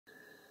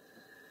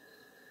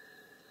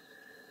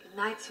Good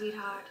night,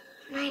 sweetheart.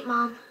 Good night,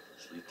 Mom.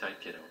 Sleep tight,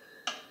 kiddo.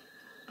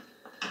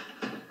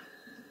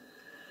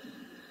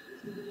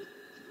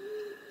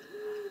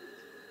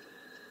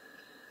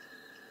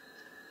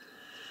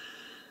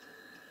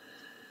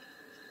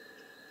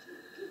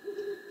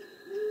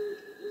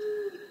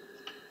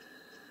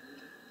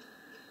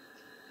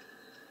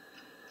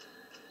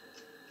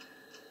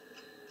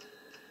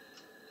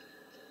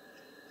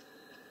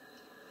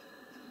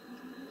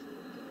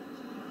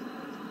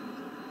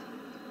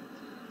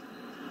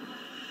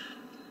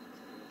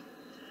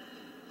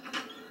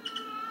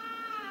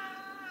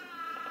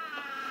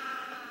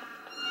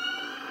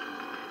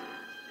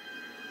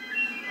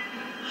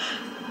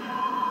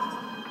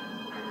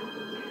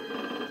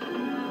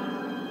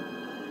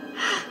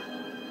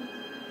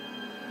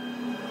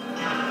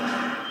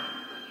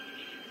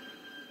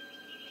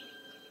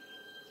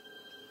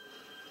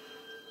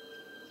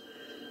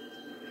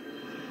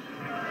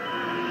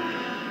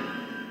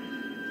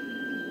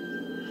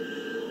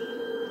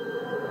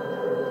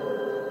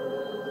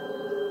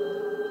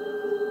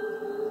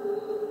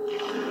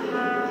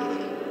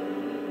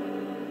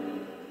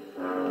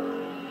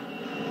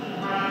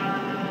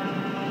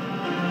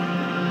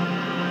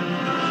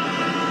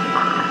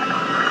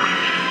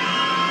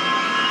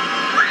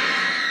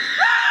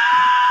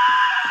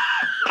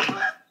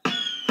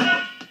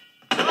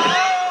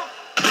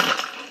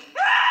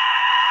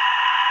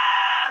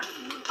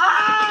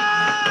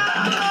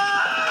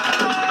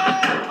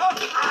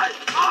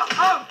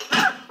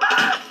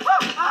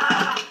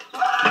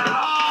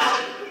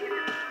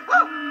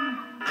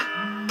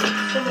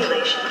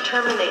 Simulation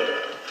terminated.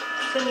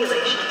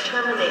 Simulation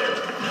terminated.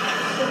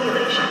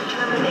 Simulation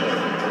terminated.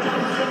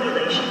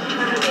 Simulation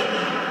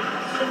terminated.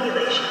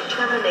 Simulation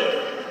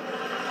terminated.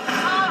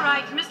 All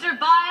right, Mr.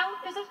 Bile,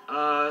 is it?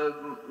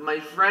 My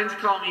friends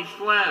call me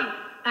Phlegm.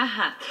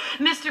 Uh-huh.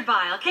 Mr.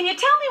 Bile, can you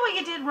tell me what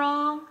you did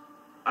wrong?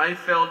 I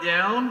fell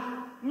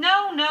down.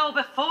 No,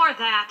 before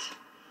that.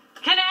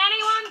 Can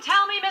anyone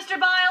tell me Mr.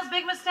 Bile's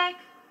big mistake?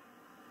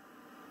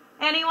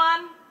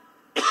 Anyone?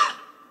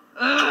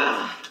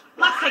 Ugh.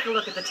 Let's take a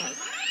look at the tape.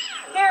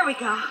 Here we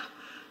go.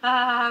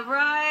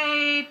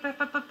 Right.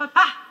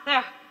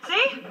 There.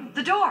 See?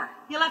 The door.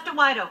 You left it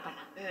wide open.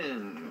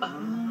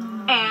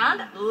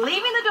 And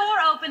leaving the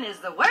door open is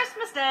the worst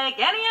mistake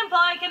any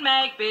employee can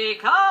make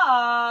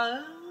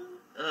because...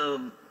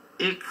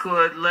 It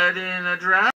could let in a draft.